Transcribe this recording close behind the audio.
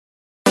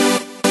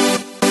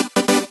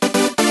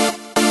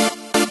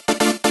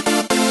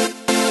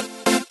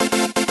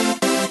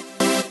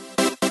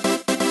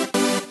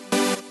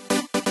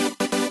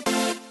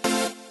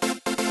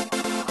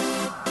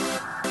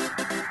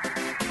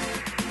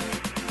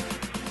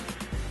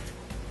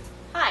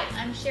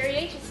I'm Sherry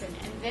Aitchison,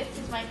 and this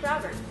is Mike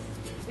Roberts.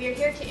 We are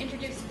here to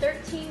introduce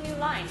 13 new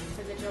lines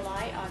for the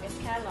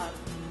July-August catalog.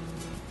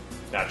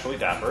 Naturally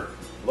Dapper.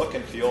 Look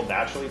and feel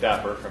naturally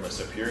dapper from a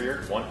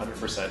superior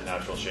 100%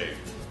 natural shave.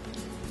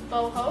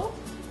 Boho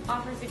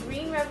offers a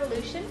green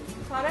revolution,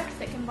 products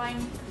that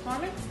combine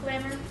performance,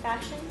 glamour,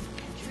 fashion,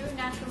 and true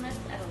naturalness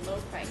at a low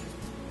price.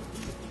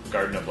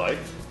 Garden of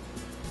Life.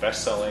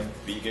 Best-selling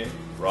vegan,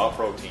 raw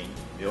protein,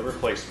 meal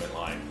replacement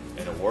line,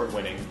 and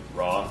award-winning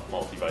raw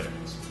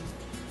multivitamins.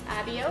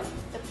 Abio,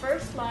 the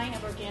first line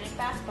of organic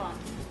bath bombs.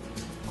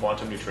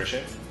 Quantum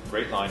Nutrition.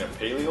 Great line of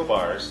paleo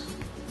bars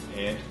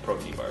and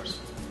protein bars.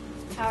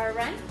 Power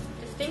Run,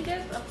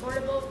 distinctive,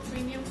 affordable,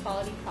 premium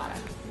quality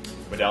products.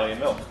 Medallion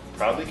Milk.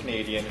 Proudly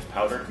Canadian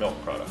powdered milk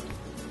product.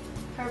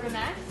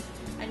 Herbamax,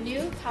 a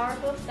new,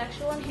 powerful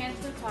sexual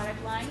enhancement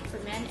product line for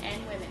men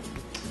and women.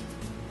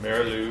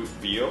 Marilou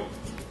Bio.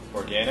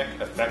 Organic,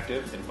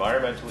 effective,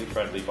 environmentally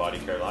friendly body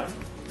care line.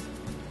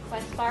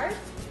 Quest Bars,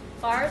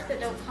 bars that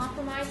don't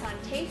compromise on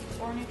taste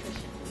or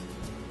nutrition.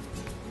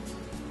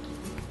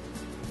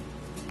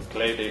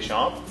 Clé des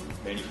Champs,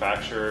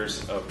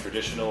 manufacturers of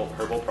traditional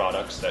herbal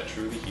products that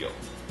truly heal.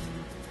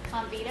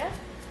 Comvita,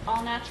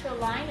 all-natural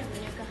line of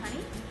Manuka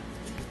honey.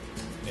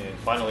 And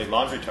finally,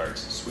 Laundry Tarts.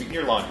 Sweeten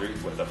your laundry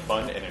with a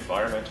fun and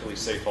environmentally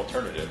safe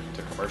alternative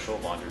to commercial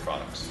laundry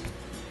products.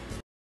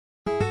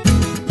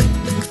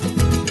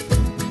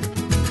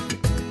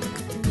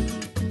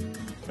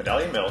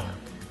 Medallion Milk,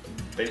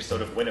 based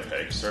out of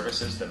Winnipeg,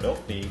 services the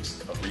milk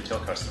needs of retail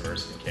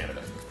customers in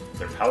Canada.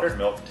 Their powdered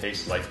milk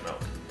tastes like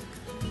milk.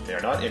 They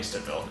are not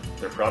instant milk.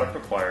 Their product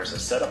requires a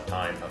setup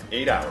time of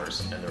 8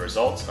 hours, and the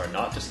results are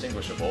not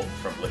distinguishable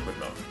from liquid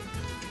milk.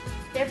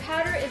 Their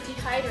powder is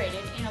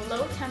dehydrated in a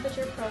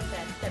low-temperature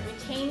process that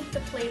retains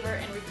the flavor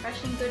and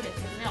refreshing goodness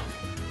of milk.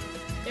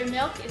 Their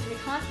milk is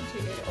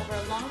reconstituted over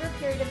a longer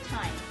period of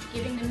time,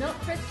 giving the milk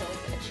crystals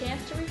a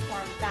chance to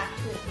reform back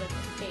to its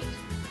liquid state.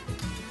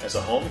 As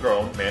a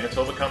homegrown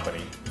Manitoba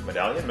company,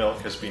 Medallion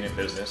Milk has been in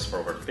business for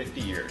over 50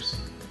 years.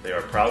 They are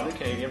a proudly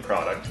Canadian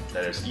product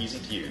that is easy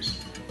to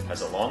use,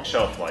 has a long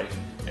shelf life,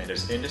 and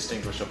is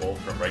indistinguishable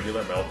from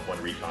regular milk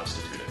when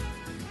reconstituted.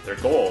 Their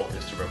goal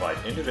is to provide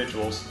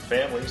individuals,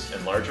 families,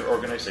 and larger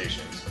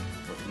organizations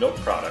with milk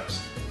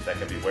products that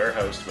can be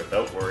warehoused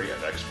without worry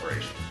of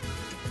expiration.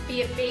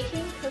 Be it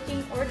baking,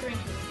 cooking, or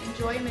drinking,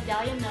 enjoy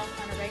Medallion Milk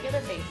on a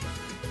regular basis.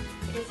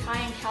 It is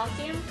high in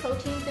calcium,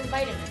 proteins, and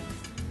vitamins.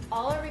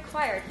 All are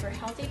required for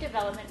healthy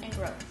development and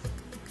growth.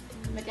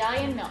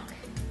 Medallion Milk.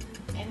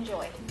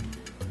 Enjoy.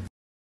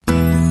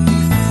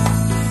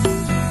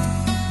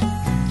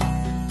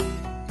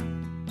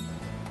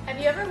 Have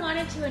you ever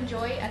wanted to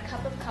enjoy a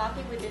cup of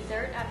coffee with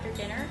dessert after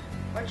dinner,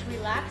 or to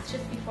relax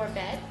just before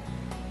bed?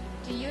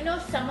 Do you know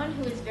someone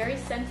who is very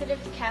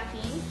sensitive to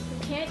caffeine,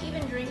 who can't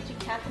even drink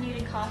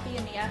decaffeinated coffee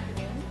in the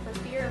afternoon for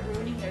fear of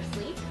ruining their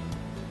sleep?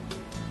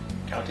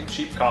 Counting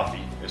Sheep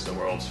Coffee is the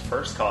world's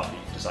first coffee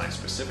designed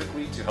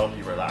specifically to help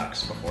you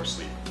relax before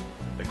sleep.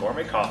 The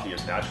gourmet coffee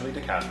is naturally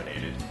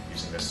decaffeinated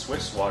using the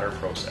Swiss water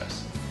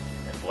process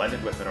and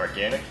blended with an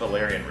organic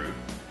valerian root,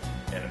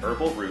 an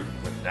herbal root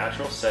with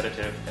natural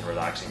sedative and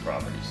relaxing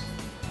properties.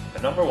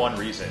 The number one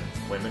reason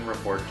women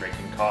report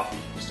drinking coffee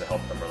is to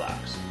help them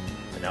relax.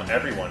 And now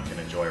everyone can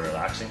enjoy a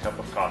relaxing cup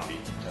of coffee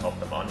to help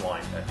them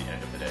unwind at the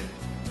end of the day.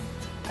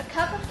 A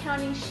cup of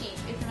Counting Sheep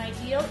is an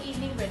ideal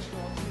evening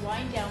ritual to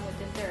wind down with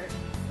dessert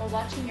while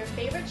watching your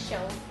favorite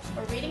show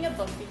or reading a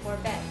book before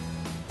bed.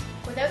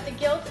 Without the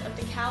guilt of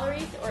the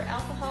calories or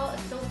alcohol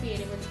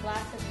associated with a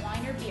glass of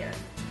wine or beer,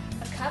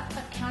 a cup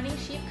of Counting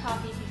Sheep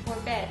coffee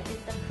before bed is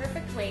the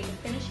perfect way to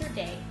finish your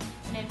day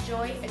and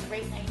enjoy a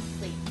great night's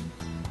sleep.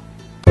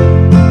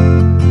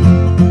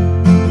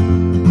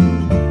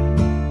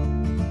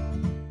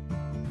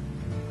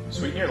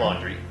 Sweeten your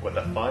laundry with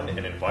a fun and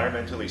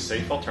environmentally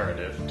safe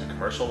alternative to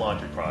commercial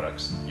laundry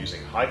products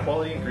using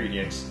high-quality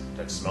ingredients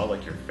that smell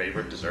like your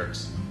favorite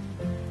desserts.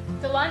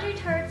 The Laundry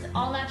Tarts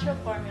all-natural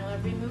formula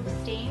removes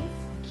stains,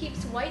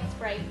 keeps whites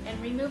bright,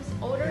 and removes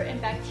odor and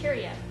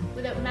bacteria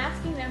without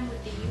masking them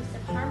with the use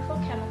of harmful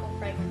chemical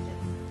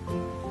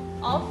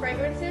fragrances. All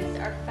fragrances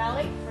are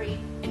phthalate-free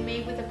and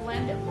made with a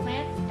blend of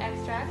plants,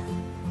 extracts,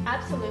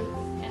 absolutes,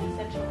 and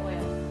essential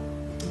oils.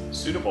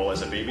 Suitable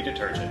as a baby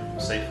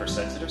detergent, safe for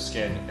sensitive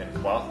skin and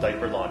cloth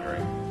diaper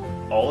laundering.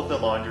 All of the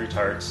Laundry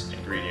Tarts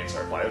ingredients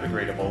are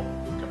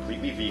biodegradable,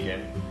 completely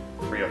vegan,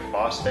 free of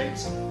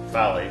phosphates,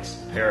 phthalates,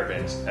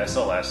 parabens,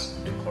 SLS,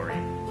 and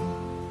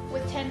chlorine.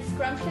 With 10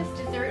 scrumptious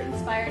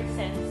dessert-inspired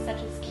scents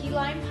such as key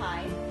lime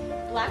pie,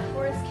 black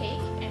forest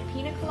cake, and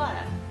pina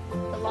colada,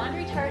 the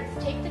Laundry Tarts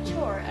take the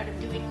chore out of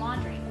doing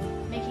laundry,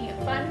 making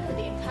it fun for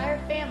the entire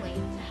family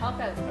to help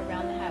out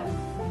around the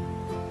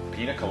house.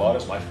 Pina colada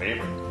is my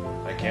favorite.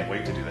 I can't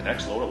wait to do the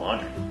next load of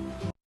laundry.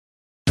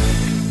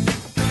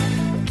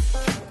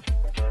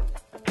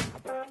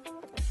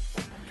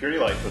 Purity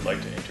Life would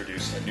like to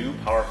introduce a new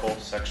powerful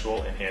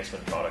sexual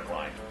enhancement product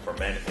line for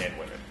men and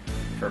women,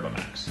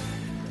 Herbamax.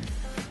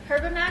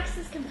 Herbamax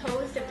is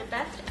composed of the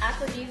best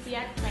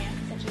aphrodisiac plants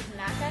such as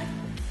maca,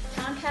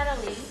 tonkat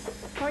ali,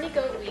 horny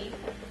goat weed,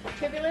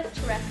 Tribulus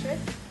terrestris,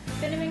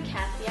 cinnamon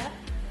cassia,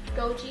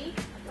 goji,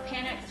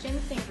 Panax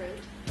ginseng root,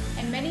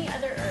 and many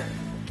other herbs.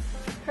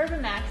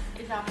 Herbamax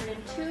is offered in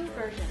 2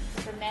 versions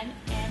for men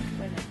and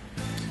women.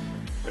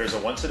 There's a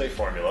once-a-day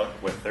formula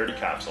with 30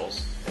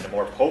 capsules and a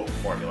more potent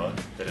formula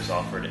that is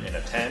offered in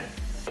a 10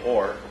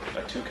 or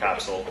a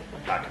 2-capsule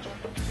packaging.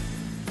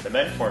 The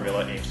men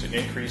formula aims to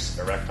increase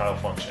erectile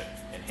function,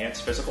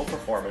 enhance physical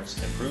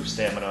performance, improve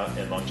stamina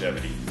and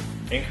longevity,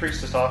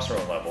 increase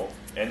testosterone level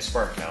and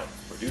sperm count,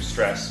 reduce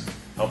stress,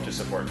 help to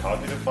support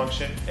cognitive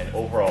function, and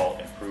overall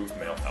improve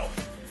male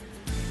health.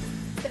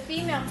 The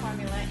female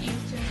formula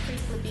aims to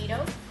increase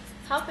libido,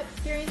 help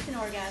experience an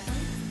orgasm,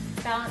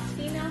 balance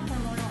female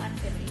hormonal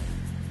activity,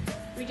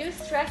 reduce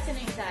stress and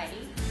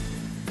anxiety,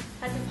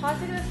 has a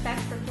positive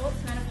effect for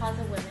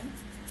postmenopausal women,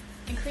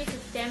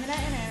 increases stamina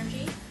and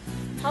energy,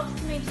 helps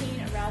to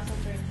maintain arousal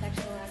during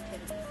sexual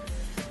activity.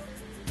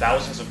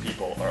 Thousands of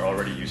people are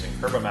already using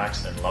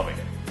Herbamax and loving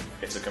it.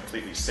 It's a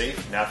completely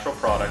safe, natural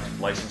product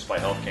licensed by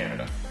Health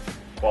Canada.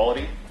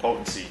 Quality,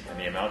 potency, and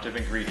the amount of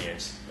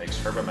ingredients makes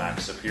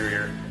Herbamax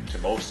superior to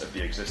most of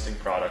the existing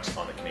products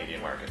on the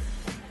Canadian market.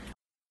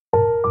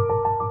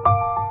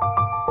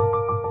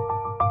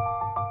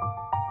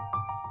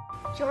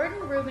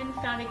 Jordan Rubin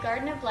founded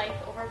Garden of Life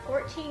over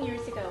 14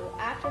 years ago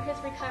after his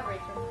recovery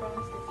from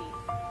Crohn's disease.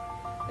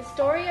 The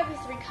story of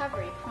his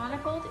recovery,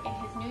 chronicled in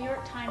his New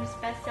York Times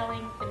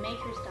best-selling The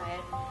Maker's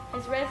Diet,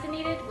 has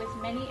resonated with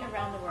many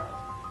around the world.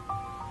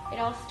 It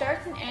all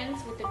starts and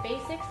ends with the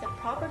basics of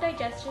proper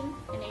digestion,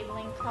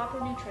 enabling proper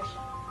nutrition.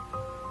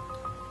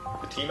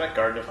 The team at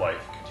Garden of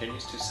Life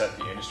continues to set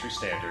the industry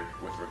standard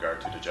with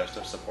regard to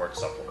digestive support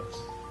supplements.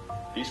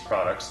 These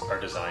products are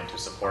designed to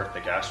support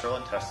the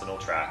gastrointestinal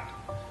tract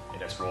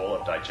in its role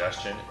of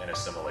digestion and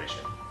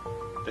assimilation.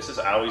 This has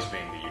always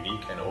been the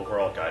unique and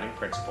overall guiding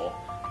principle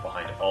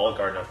behind all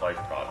Garden of Life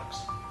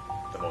products,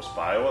 the most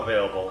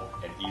bioavailable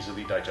and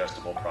easily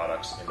digestible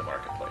products in the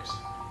marketplace.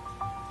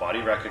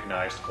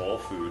 Body-recognized whole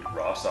food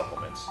raw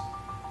supplements,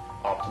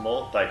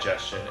 optimal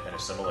digestion and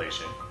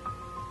assimilation,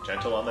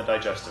 gentle on the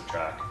digestive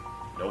tract,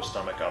 no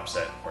stomach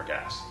upset or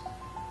gas.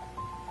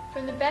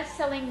 From the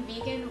best-selling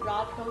vegan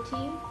raw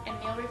protein and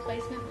meal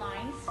replacement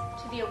lines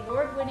to the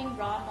award-winning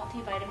raw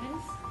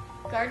multivitamins,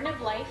 Garden of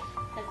Life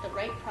has the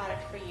right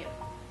product for you.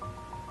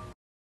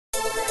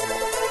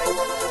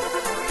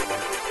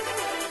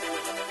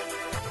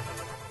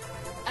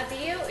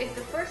 Abio is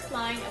the first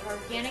line of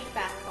organic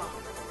bath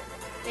bombs.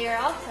 They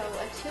are also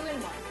a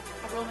 2-in-1,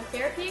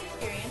 aromatherapy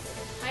experience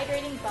and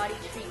hydrating body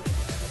treatment.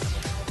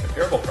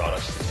 Comparable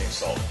products contain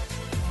salt.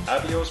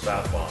 Abio's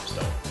bath bombs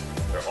don't.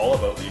 They're all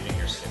about leaving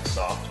your skin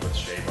soft with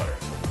shea butter,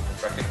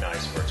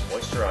 recognized for its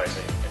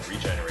moisturizing and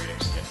regenerating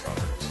skin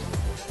properties.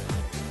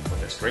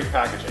 With its great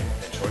packaging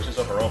and choices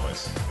of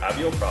aromas,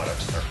 Abio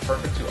products are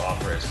perfect to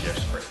offer as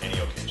gifts for any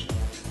occasion.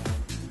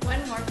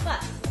 One more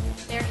plus.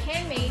 They're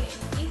handmade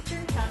in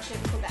Eastern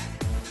Township, Quebec.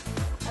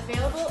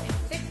 Available in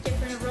 6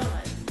 different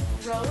aromas: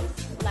 rose,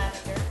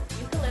 lavender,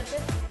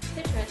 eucalyptus,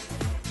 citrus,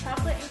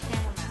 chocolate, and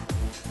chamomile.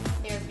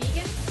 They are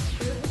vegan,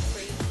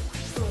 gluten-free,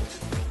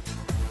 cruelty-free.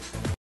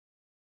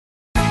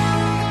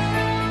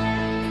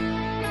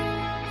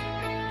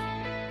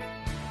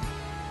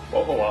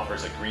 Boho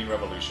offers a green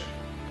revolution,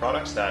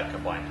 products that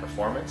combine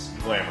performance,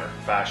 glamour,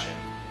 fashion,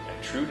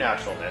 and true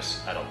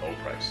naturalness at a low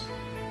price.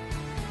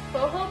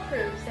 Boho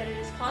proves that it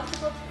is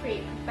possible to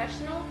create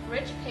professional,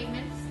 rich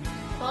pigments,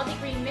 quality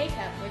green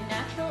makeup with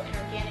natural and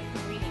organic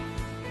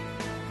ingredients.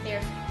 They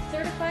are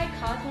certified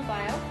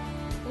CosmoBio,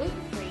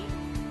 gluten-free,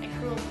 and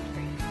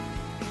cruelty-free.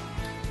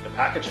 The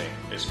packaging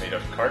is made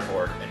of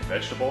cardboard and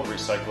vegetable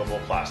recyclable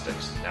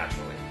plastics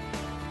naturally.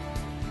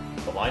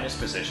 The line is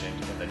positioned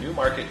in the new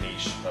market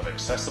niche of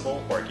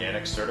accessible,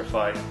 organic,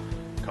 certified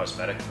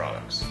cosmetic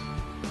products.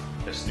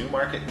 This new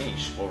market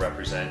niche will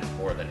represent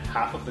more than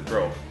half of the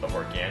growth of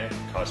organic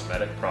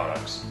cosmetic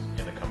products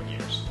in the coming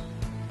years.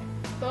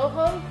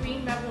 Boho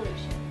Green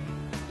Revolution,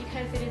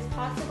 because it is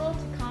possible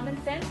to common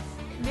sense,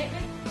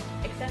 commitment,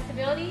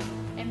 accessibility,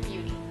 and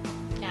beauty,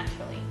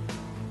 naturally.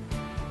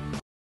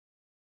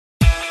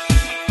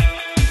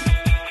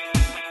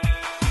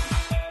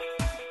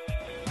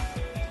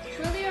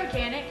 Truly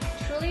organic,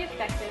 truly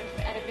effective,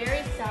 at a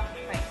very soft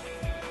price.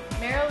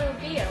 Marilou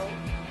Bio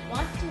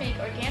wants to make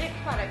organic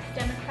products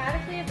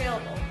democratically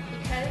available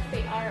because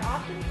they are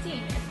often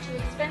seen as too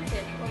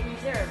expensive or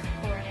reserved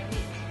for an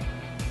elite.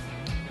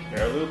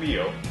 Marilou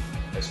Bio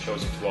has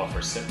chosen to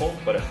offer simple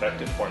but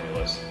effective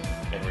formulas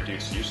and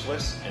reduce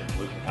useless and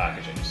gluten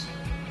packagings.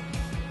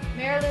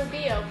 Marilou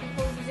Bio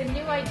proposes a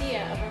new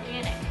idea of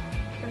organic,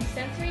 from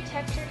sensory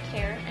textured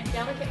care and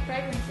delicate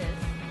fragrances,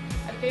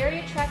 a very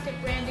attractive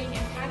branding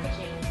and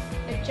packaging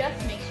that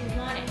just makes you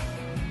want it.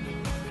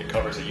 It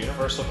covers a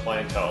universal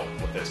clientele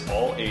with its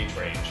all-age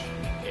range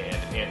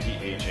and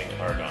anti-aging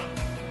argon.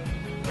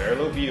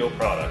 Marilou Bio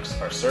products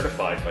are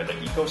certified by the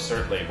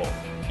EcoCert label.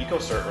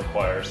 EcoCert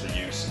requires the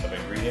use of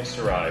ingredients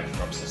derived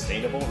from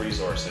sustainable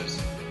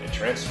resources and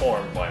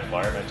transformed by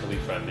environmentally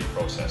friendly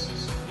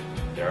processes.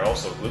 They are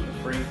also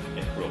gluten-free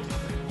and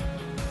cruelty-free.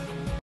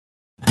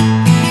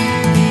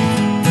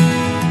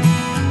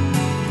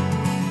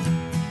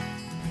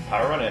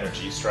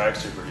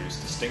 strives to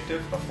produce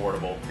distinctive,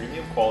 affordable,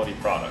 premium quality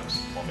products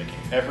while making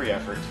every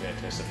effort to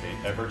anticipate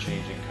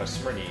ever-changing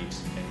customer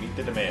needs and meet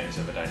the demands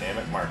of a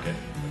dynamic market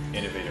with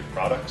innovative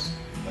products,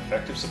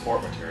 effective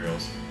support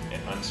materials,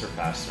 and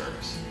unsurpassed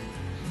service.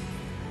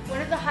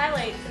 One of the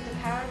highlights of the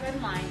Power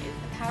Run line is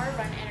the Power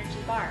Run Energy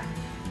Bar.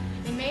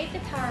 They made the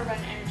Power Run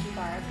Energy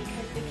Bar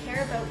because they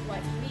care about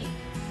what you eat.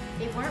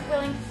 They weren't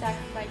willing to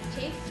sacrifice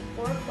taste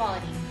or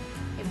quality.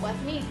 It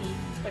wasn't easy,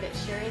 but it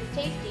sure is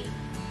tasty.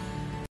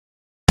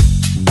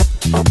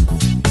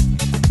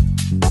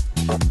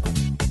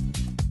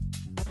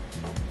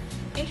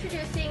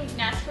 Introducing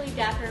Naturally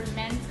Dapper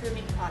men's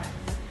grooming products.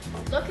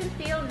 Look and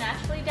feel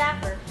naturally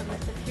dapper from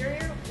a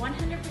superior 100%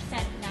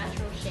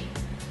 natural shape.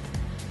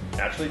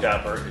 Naturally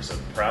Dapper is a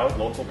proud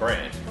local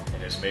brand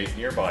and is made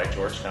nearby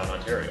Georgetown,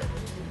 Ontario.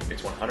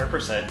 Its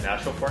 100%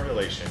 natural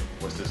formulation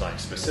was designed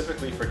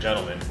specifically for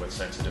gentlemen with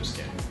sensitive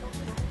skin.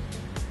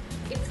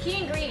 Its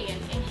key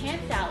ingredient,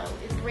 enhanced aloe,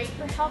 is great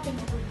for helping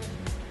to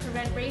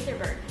prevent razor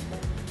burn.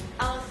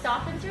 Aloe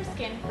softens your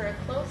skin for a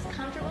close,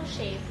 comfortable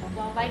shave,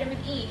 while vitamin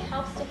E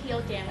helps to heal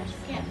damaged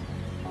skin.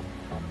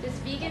 This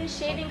vegan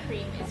shaving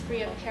cream is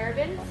free of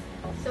parabens,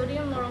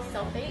 sodium lauryl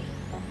sulfate,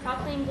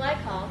 propylene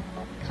glycol,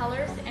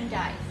 colors, and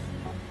dyes.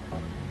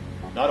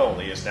 Not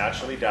only is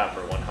Naturally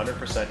Dapper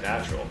 100%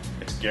 natural,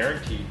 it's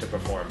guaranteed to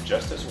perform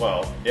just as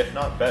well, if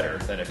not better,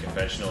 than a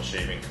conventional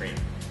shaving cream.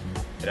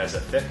 It has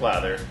a thick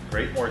lather,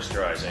 great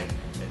moisturizing,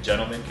 and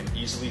gentlemen can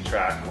easily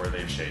track where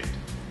they've shaved.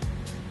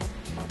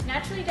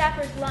 Naturally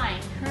Dapper's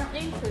line currently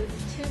includes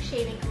 2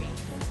 shaving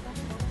creams.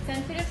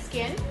 Sensitive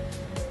Skin,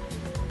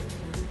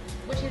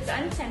 which is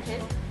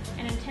unscented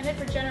and intended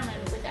for gentlemen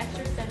with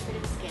extra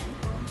sensitive skin,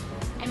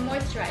 and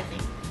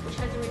Moisturizing, which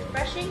has a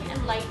refreshing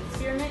and light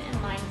spearmint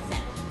and lime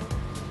scent.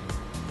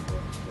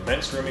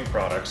 Men's grooming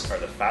products are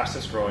the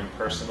fastest growing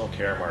personal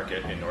care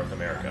market in North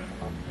America.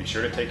 Be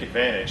sure to take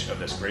advantage of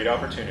this great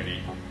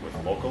opportunity with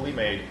locally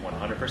made,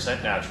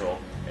 100% natural,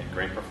 and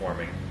great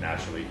performing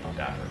Naturally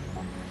Dapper.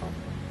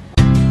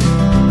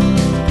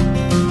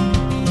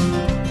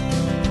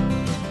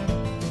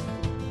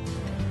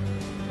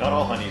 Not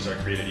all honeys are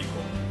created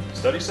equal.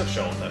 Studies have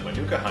shown that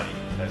Manuka honey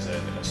has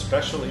an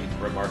especially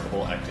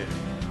remarkable activity.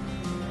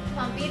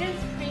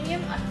 Comvita's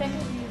premium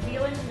authentic New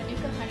Zealand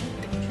Manuka honey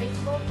is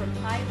traceable from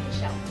hive to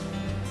shelf.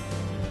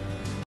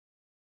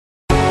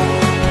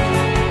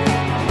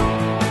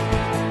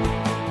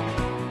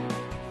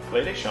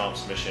 Clé des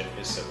Champs' mission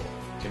is simple: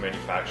 to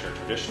manufacture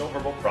traditional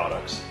herbal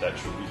products that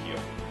truly heal,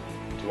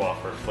 to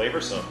offer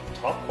flavorsome,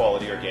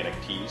 top-quality organic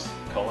teas,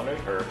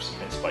 culinary herbs,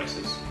 and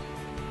spices,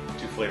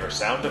 to flavor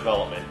sound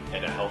development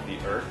and a healthy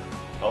earth,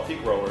 healthy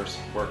growers,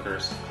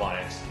 workers,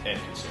 clients, and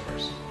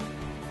consumers.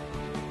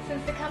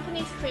 Since the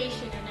company's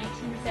creation in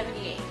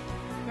 1978,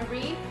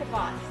 Marie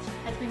Prevost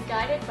has been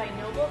guided by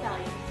noble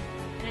values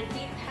and a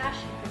deep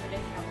passion for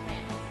medicinal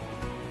plants.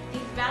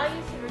 These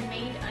values have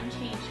remained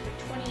unchanged for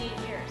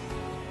 28 years.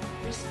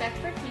 Respect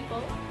for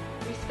people,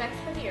 respect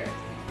for the earth,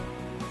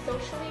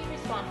 socially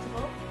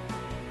responsible,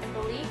 and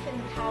belief in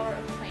the power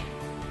of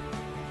plants.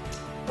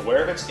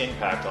 Aware of its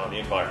impact on the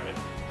environment,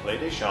 Clé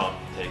des Champs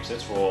takes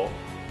its role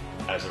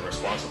as a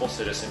responsible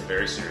citizen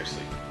very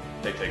seriously.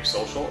 They take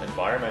social,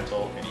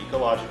 environmental, and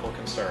ecological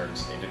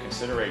concerns into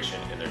consideration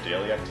in their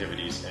daily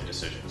activities and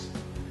decisions.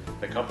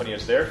 The company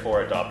has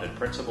therefore adopted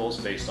principles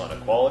based on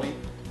equality,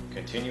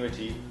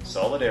 continuity,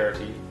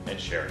 solidarity, and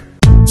sharing.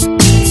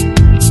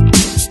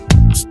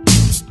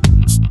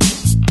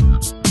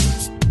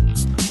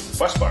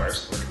 Quest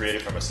bars were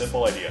created from a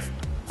simple idea: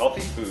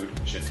 healthy food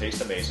should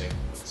taste amazing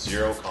with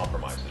zero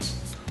compromises.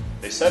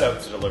 They set out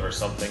to deliver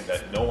something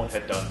that no one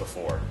had done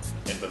before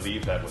and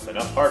believed that with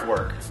enough hard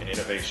work and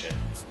innovation,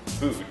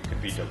 food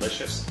could be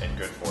delicious and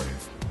good for you.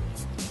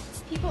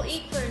 People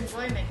eat for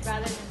enjoyment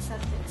rather than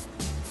sustenance.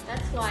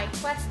 That's why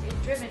Quest is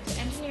driven to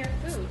engineer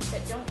foods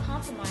that don't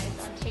compromise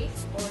on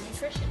taste or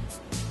nutrition.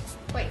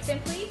 Quite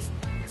simply,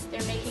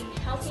 they're making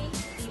healthy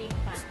eating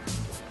fun.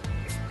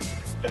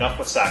 Enough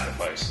with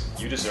sacrifice.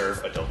 You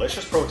deserve a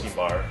delicious protein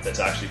bar that's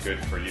actually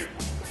good for you.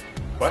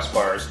 Quest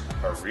bars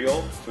are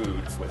real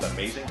food with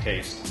amazing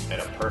taste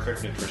and a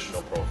perfect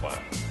nutritional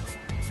profile.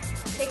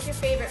 Pick your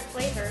favorite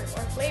flavor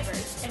or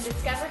flavors and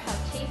discover how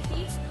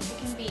tasty it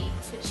can be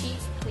to cheat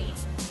clean.